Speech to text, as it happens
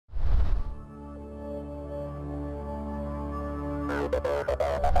What's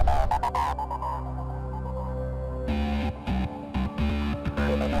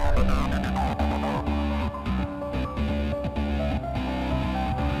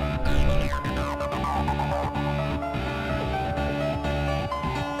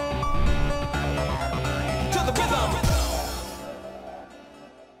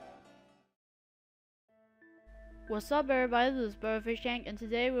up everybody, this is Butterfish Tank, and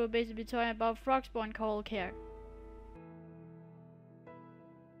today we'll basically be talking about Frogspawn coral care.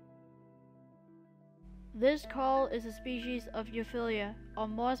 This coral is a species of Euphyllia, or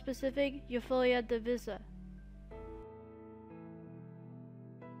more specific, Euphyllia divisa.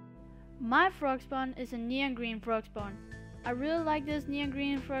 My Frogspawn is a neon green Frogspawn. I really like this neon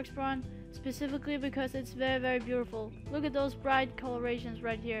green Frogspawn specifically because it's very beautiful. Look at those bright colorations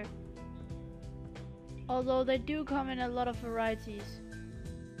right here. Although they do come in a lot of varieties.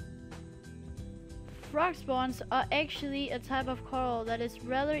 Frogspawns are actually a type of coral that is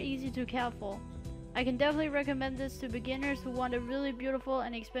rather easy to care for. I can definitely recommend this to beginners who want a really beautiful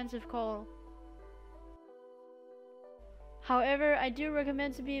and expensive coral. However, I do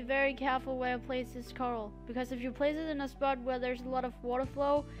recommend to be very careful where you place this coral, because if you place it in a spot where there's a lot of water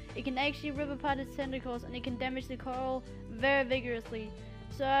flow, it can actually rip apart its tentacles and it can damage the coral very vigorously.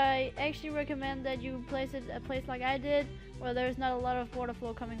 So I actually recommend that you place it at a place like I did, where there's not a lot of water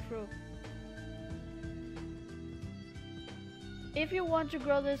flow coming through. If you want to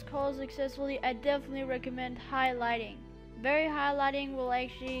grow this coral successfully, I definitely recommend high lighting. Very high lighting will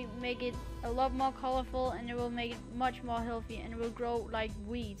actually make it a lot more colorful, and it will make it much more healthy, and it will grow like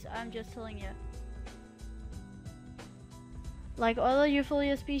weeds, I'm just telling you. Like other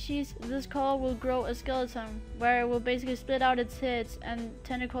Euphyllia species, this coral will grow a skeleton, where it will basically split out its heads and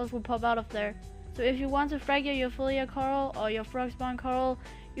tentacles will pop out of there. So if you want to frag your Euphyllia coral or your Frogspawn coral,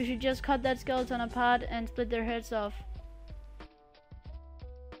 you should just cut that skeleton apart and split their heads off.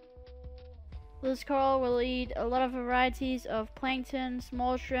 This coral will eat a lot of varieties of plankton,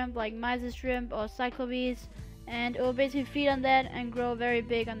 small shrimp like mysis shrimp or cyclopes, and it will basically feed on that and grow very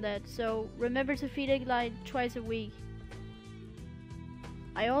big on that. So remember to feed it like twice a week.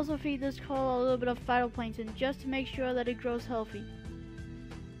 I also feed this coral a little bit of phytoplankton just to make sure that it grows healthy.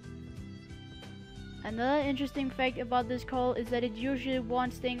 Another interesting fact about this coral is that it usually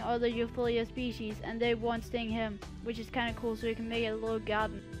won't sting other Euphyllia species, and they won't sting him, which is kinda cool, so you can make it a little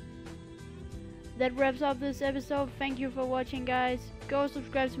garden. That wraps up this episode. Thank you for watching, guys. Go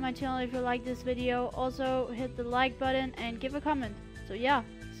subscribe to my channel if you like this video. Also hit the like button and give a comment. So yeah,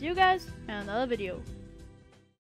 see you guys in another video.